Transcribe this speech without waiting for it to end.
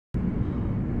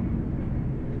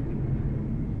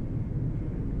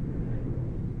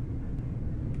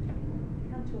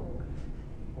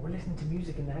listening to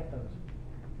music in the headphones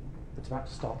that's about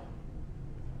to stop.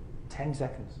 10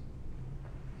 seconds.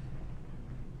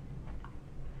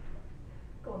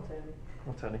 Go on, Tony.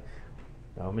 Go on, Tony.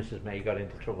 No, Mrs. May got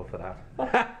into trouble for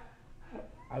that.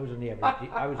 I was only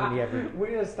every.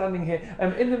 We are standing here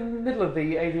in the middle of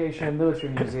the Aviation and Military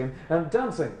Museum,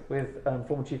 dancing with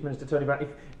former Chief Minister Tony Brown.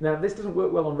 Now, this doesn't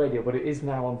work well on radio, but it is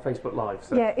now on Facebook Live.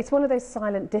 So. Yeah, it's one of those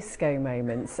silent disco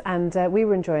moments, and we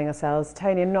were enjoying ourselves.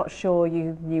 Tony, I'm not sure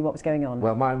you knew what was going on.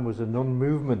 Well, mine was a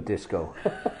non-movement disco.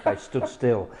 I stood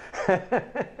still.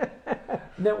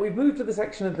 Now, we've moved to the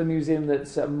section of the museum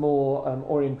that's more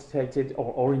oriented,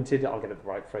 I'll get it the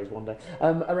right phrase one day,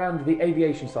 around the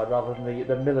aviation side rather than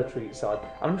the military side.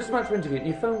 And I'm just about to interview it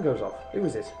and your phone goes off. Who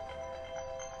is it?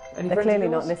 They're clearly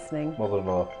not listening.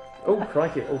 Mother-in-law. Oh,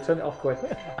 crikey. Oh, turn it off quick.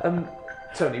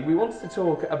 Tony, we wanted to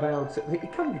talk about...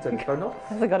 It can't be Tony's phone off.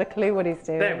 Hasn't got a clue what he's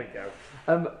doing. There we go.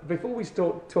 Before we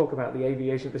talk about the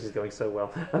aviation, this is going so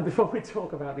well. Before we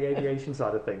talk about the aviation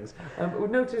side of things,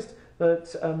 we've noticed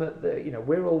that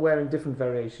we're all wearing different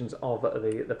variations of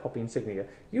the poppy insignia.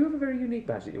 You have a very unique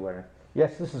badge that you're wearing.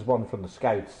 Yes, this is one from the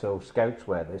Scouts. So Scouts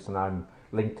wear this, and I'm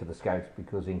linked to the Scouts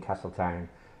because in Castletown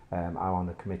I'm on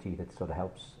a committee that sort of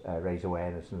helps raise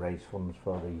awareness and raise funds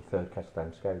for the 3rd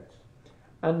Castletown Scouts.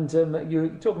 And you're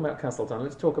talking about Castletown.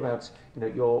 Let's talk about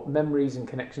your memories and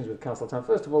connections with Castletown.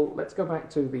 First of all, let's go back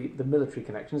to the military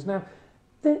connections. Now,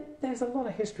 there's a lot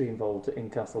of history involved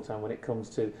in Castletown when it comes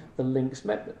to the links,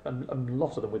 a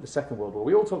lot of them with the Second World War.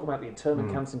 We all talk about the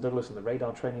internment camps in Douglas and the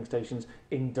radar training stations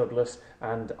in Douglas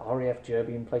and RAF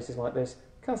Derby and places like this.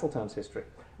 Castletown's history.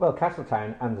 Well,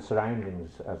 Castletown and the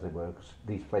surroundings, as it were, 'cause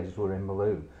these places were in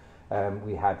Maloo.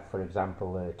 We had, for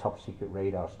example, a top-secret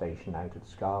radar station out at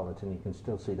Scarlet, and you can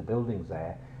still see the buildings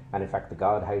there. And in fact, the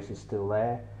guardhouse is still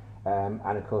there.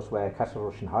 And of course, where Castle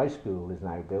Rushen High School is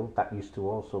now built, that used to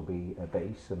also be a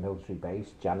base, a military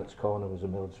base. Janet's Corner was a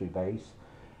military base.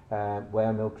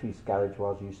 Where Military's Garage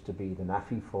was used to be the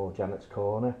NAFI for Janet's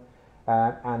Corner.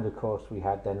 And of course, we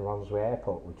had then Ronsley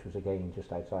Airport, which was again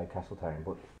just outside Castletown.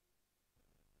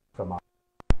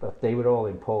 But they were all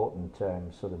important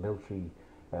sort of military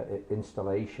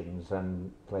installations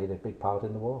and played a big part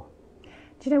in the war.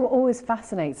 Do you know what always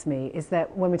fascinates me is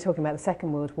that when we're talking about the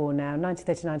Second World War now,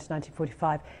 1939 to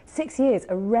 1945, 6 years,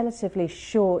 a relatively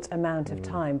short amount of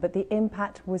time, but the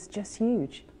impact was just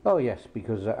huge. Oh yes,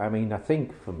 because I mean, I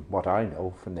think from what I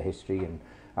know from the history,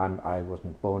 and I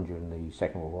wasn't born during the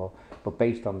Second World War, but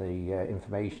based on the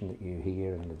information that you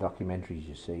hear and the documentaries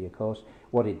you see, of course,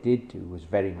 what it did do was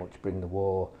very much bring the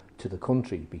war to the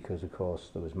country, because of course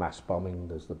there was mass bombing,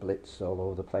 there's the Blitz all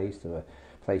over the place, there were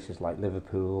places like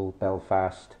Liverpool,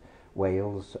 Belfast,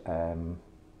 Wales,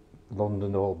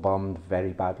 London all bombed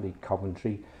very badly,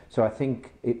 Coventry. So I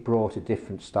think it brought a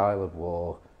different style of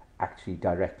war actually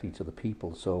directly to the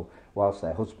people. So whilst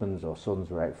their husbands or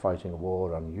sons were out fighting a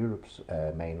war on Europe's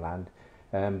mainland,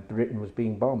 Britain was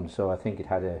being bombed. So I think it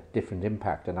had a different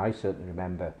impact. And I certainly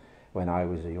remember when I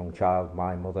was a young child,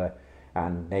 my mother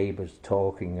and neighbours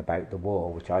talking about the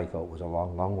war, which I thought was a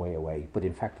long, long way away. But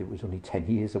in fact, it was only 10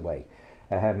 years away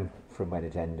from when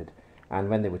it ended. And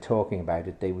when they were talking about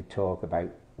it, they would talk about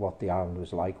what the island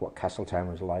was like, what Castletown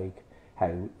was like,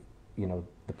 how, you know,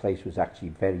 the place was actually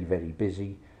very, very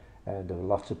busy. There were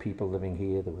lots of people living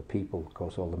here. There were people, of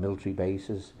course, all the military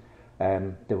bases.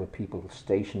 There were people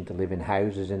stationed to live in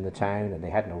houses in the town, and they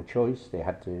had no choice. They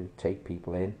had to take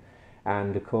people in.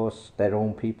 And, of course, their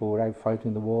own people were out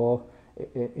fighting the war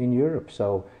in Europe.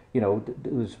 So, you know,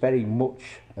 there was very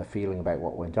much a feeling about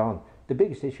what went on. The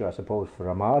biggest issue, I suppose, for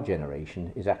our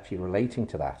generation is actually relating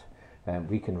to that.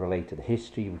 We can relate to the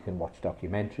history, we can watch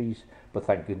documentaries, but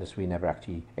thank goodness we never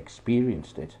actually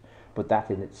experienced it. But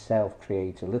that in itself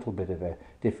creates a little bit of a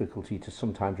difficulty to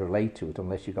sometimes relate to it,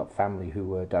 unless you've got family who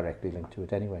were directly linked to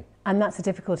it anyway. And that's a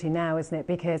difficulty now, isn't it?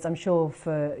 Because I'm sure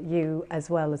for you as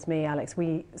well as me, Alex,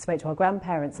 we spoke to our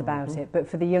grandparents about it, but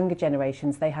for the younger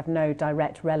generations, they have no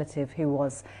direct relative who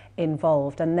was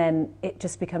involved, and then it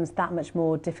just becomes that much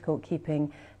more difficult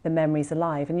keeping the memories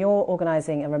alive. And you're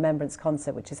organising a remembrance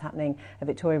concert which is happening at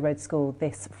Victoria Road School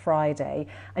this Friday,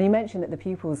 and you mentioned that the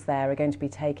pupils there are going to be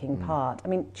taking part. I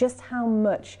mean, just how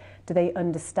much do they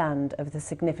understand of the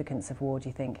significance of war, do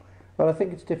you think? Well, I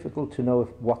think it's difficult to know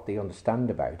what they understand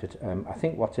about it. I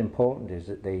think what's important is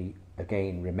that they,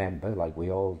 again, remember, like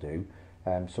we all do.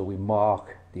 So we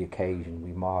mark the occasion,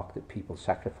 we mark that people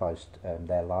sacrificed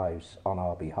their lives on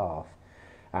our behalf.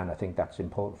 And I think that's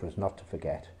important for us not to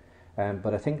forget.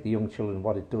 But I think the young children,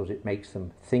 what it does, it makes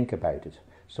them think about it.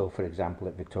 So, for example,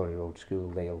 at Victoria Road School,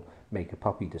 they'll make a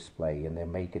poppy display, and they'll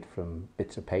make it from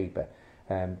bits of paper.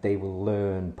 they will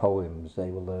learn poems,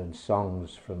 they will learn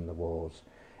songs from the wars.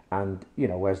 And, you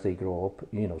know, as they grow up,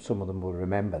 you know, some of them will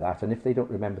remember that. And if they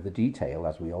don't remember the detail,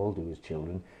 as we all do as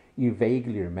children, you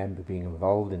vaguely remember being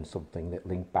involved in something that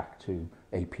linked back to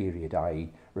a period,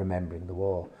 i.e. remembering the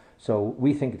war. So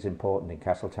we think it's important in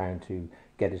Castletown to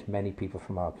get as many people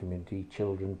from our community,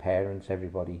 children, parents,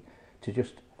 everybody, to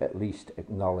just at least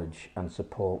acknowledge and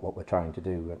support what we're trying to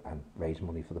do and raise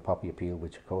money for the Poppy Appeal,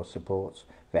 which of course supports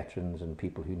veterans and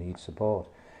people who need support.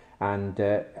 And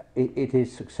it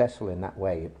is successful in that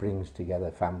way. It brings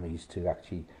together families to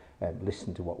actually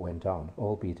listen to what went on,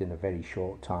 albeit in a very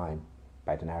short time,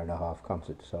 about an hour and a half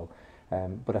concert. So,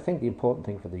 but I think the important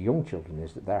thing for the young children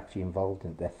is that they're actually involved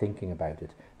in it, they're thinking about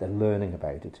it, they're learning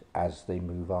about it as they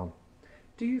move on.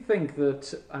 Do you think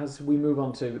that as we move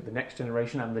on to the next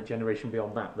generation and the generation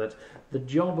beyond that, that the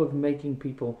job of making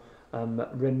people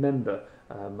remember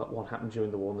what happened during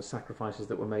the war and the sacrifices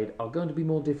that were made are going to be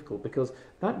more difficult, because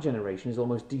that generation is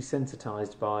almost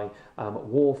desensitised by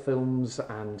war films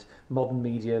and modern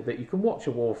media, that you can watch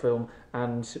a war film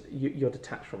and you're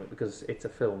detached from it because it's a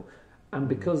film, and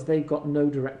because they've got no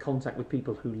direct contact with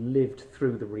people who lived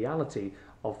through the reality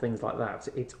of things like that,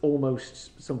 it's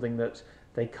almost something that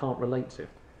they can't relate to.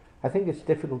 I think it's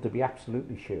difficult to be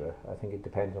absolutely sure. I think it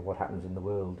depends on what happens in the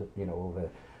world, you know, over,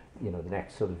 you know, the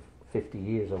next sort of 50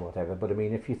 years or whatever. But I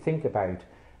mean, if you think about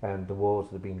the wars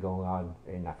that have been going on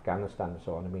in Afghanistan and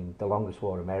so on, I mean, the longest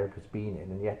war America's been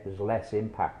in, and yet there's less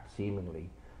impact, seemingly,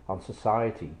 on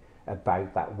society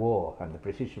about that war. And the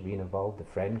British have been involved, the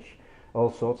French,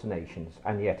 all sorts of nations,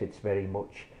 and yet it's very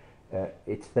much,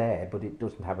 it's there, but it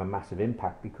doesn't have a massive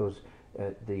impact, because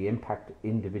the impact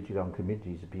individually on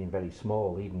communities has been very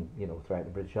small, even, you know, throughout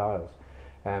the British Isles.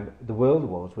 The World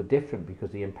Wars were different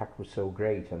because the impact was so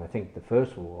great, and I think the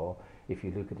First World War, if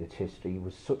you look at its history,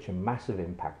 was such a massive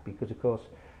impact because, of course,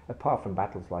 apart from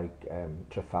battles like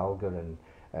Trafalgar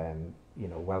and you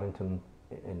know, Wellington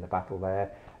in the battle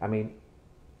there, I mean,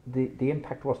 the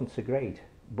impact wasn't so great.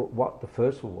 But what the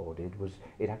First World War did was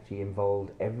it actually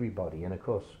involved everybody, and of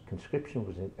course conscription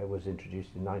was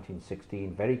introduced in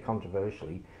 1916 very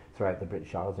controversially throughout the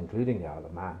British Isles, including the Isle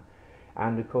of Man.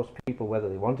 And of course people, whether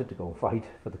they wanted to go and fight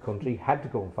for the country, had to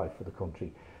go and fight for the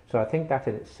country. So I think that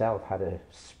in itself had a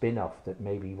spin-off that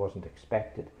maybe wasn't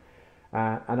expected.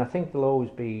 And I think there'll always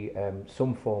be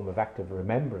some form of active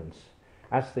remembrance.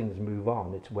 As things move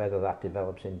on, it's whether that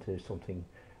develops into something,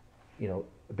 you know,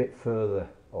 a bit further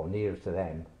or nearer to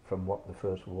them from what the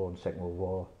First World War and Second World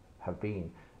War have been.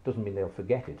 Doesn't mean they'll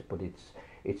forget it, but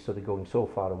it's sort of going so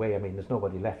far away. I mean, there's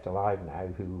nobody left alive now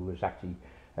who was actually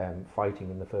fighting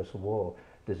in the First World War.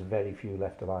 There's very few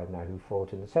left alive now who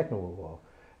fought in the Second World War.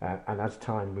 And as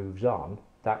time moves on,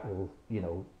 that will, you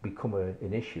know, become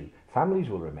an issue. Families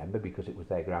will remember because it was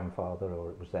their grandfather, or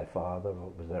it was their father, or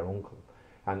it was their uncle,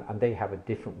 and they have a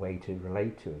different way to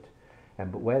relate to it.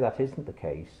 But where that isn't the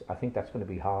case, I think that's going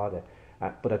to be harder.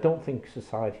 But I don't think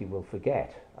society will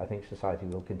forget. I think society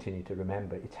will continue to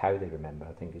remember. It's how they remember,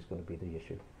 I think, is going to be the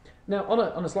issue. Now,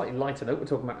 on a slightly lighter note, we're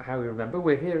talking about how we remember.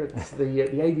 We're here at the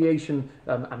Aviation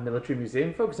and Military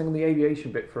Museum, focusing on the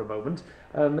aviation bit for a moment.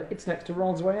 It's next to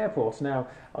Ronsley Airport. Now,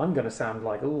 I'm going to sound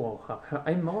like, oh,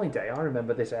 in my day, I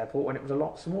remember this airport when it was a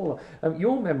lot smaller.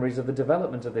 Your memories of the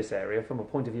development of this area from a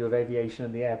point of view of aviation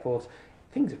and the airport,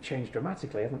 things have changed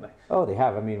dramatically, haven't they? Oh, they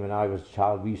have. I mean, when I was a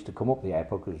child, we used to come up the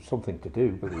airport because there was something to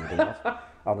do, believe it or not,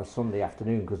 on a Sunday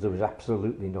afternoon, because there was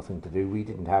absolutely nothing to do. We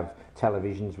didn't have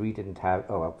televisions. We didn't have,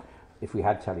 oh, well, if we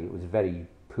had telly, it was very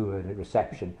poor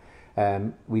reception.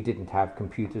 We didn't have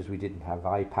computers. We didn't have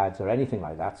iPads or anything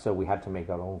like that, so we had to make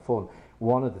our own fun.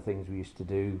 One of the things we used to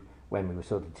do when we were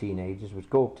sort of teenagers was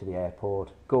go up to the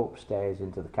airport, go upstairs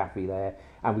into the cafe there,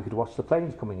 and we could watch the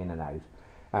planes coming in and out.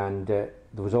 And there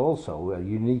was also a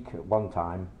unique, at one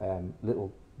time,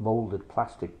 little moulded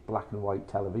plastic black and white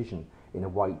television in a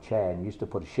white chair, and you used to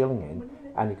put a shilling in,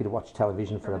 and you could watch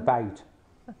television for about,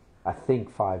 I think,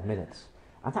 5 minutes.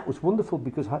 And that was wonderful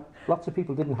because lots of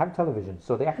people didn't have television,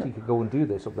 so they actually could go and do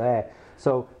this up there.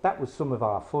 So that was some of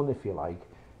our fun, if you like.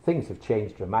 Things have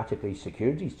changed dramatically.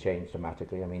 Security's changed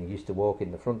dramatically. I mean, you used to walk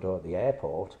in the front door at the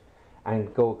airport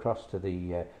and go across to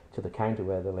the counter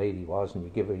where the lady was, and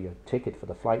you give her your ticket for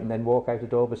the flight, and then walk out the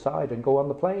door beside and go on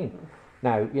the plane.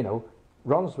 Now, you know,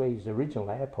 Ronsley's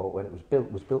original airport, when it was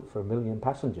built for 1 million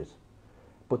passengers,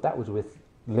 but that was with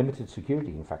limited security.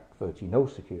 In fact, virtually no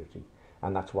security,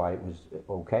 and that's why it was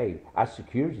okay. As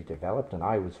security developed, and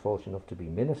I was fortunate enough to be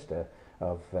Minister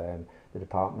of the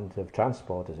Department of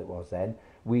Transport, as it was then,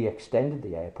 we extended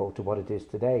the airport to what it is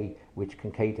today, which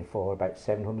can cater for about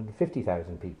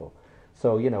 750,000 people.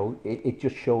 So, you know, it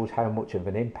just shows how much of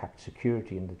an impact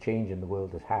security and the change in the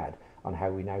world has had on how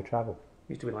we now travel.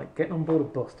 Used to be like getting on board a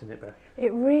bus, didn't it, Beth?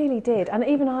 It really did, and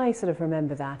even I sort of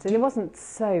remember that, and it wasn't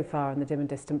so far in the dim and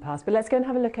distant past. But let's go and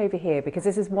have a look over here, because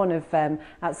this is one of,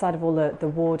 outside of all the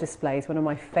war displays, one of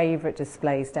my favourite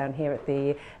displays down here at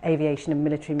the Aviation and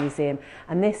Military Museum,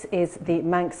 and this is the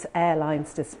Manx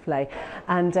Airlines display,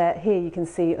 and here you can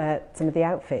see some of the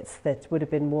outfits that would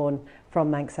have been worn from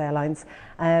Manx Airlines,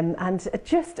 and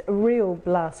just a real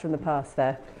blast from the past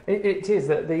there. It is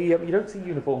that you don't see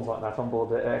uniforms like that on board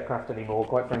the aircraft anymore,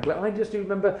 quite frankly. I just do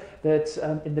remember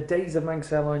that in the days of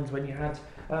Manx Airlines, when you had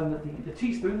the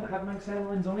teaspoon that had Manx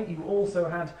Airlines on it, you also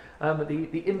had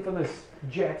the infamous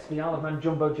jet, the Isle of Man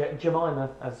jumbo jet,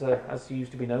 Jemima, as she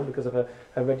used to be known because of her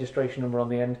registration number on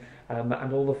the end,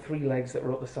 and all the 3 legs that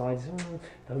were up the sides.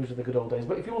 Those are the good old days.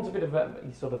 But if you want a bit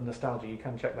of sort of nostalgia, you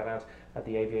can check that out at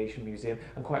the Aviation Museum.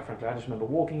 And quite frankly, I just remember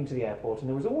walking into the airport, and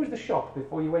there was always the shop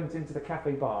before you went into the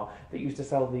cafe bar that used to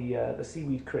sell the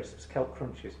seaweed crisps, kelp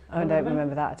crunches. I don't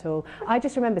remember that at all. I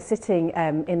just remember sitting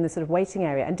in the sort of waiting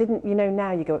area, and didn't, you know,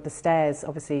 now you go up the stairs,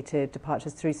 obviously, to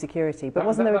departures through security, but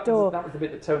wasn't there a door? That was the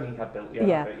bit that Tony had built,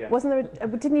 Yeah. Wasn't there?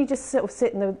 Didn't you just sort of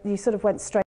sit and you sort of went straight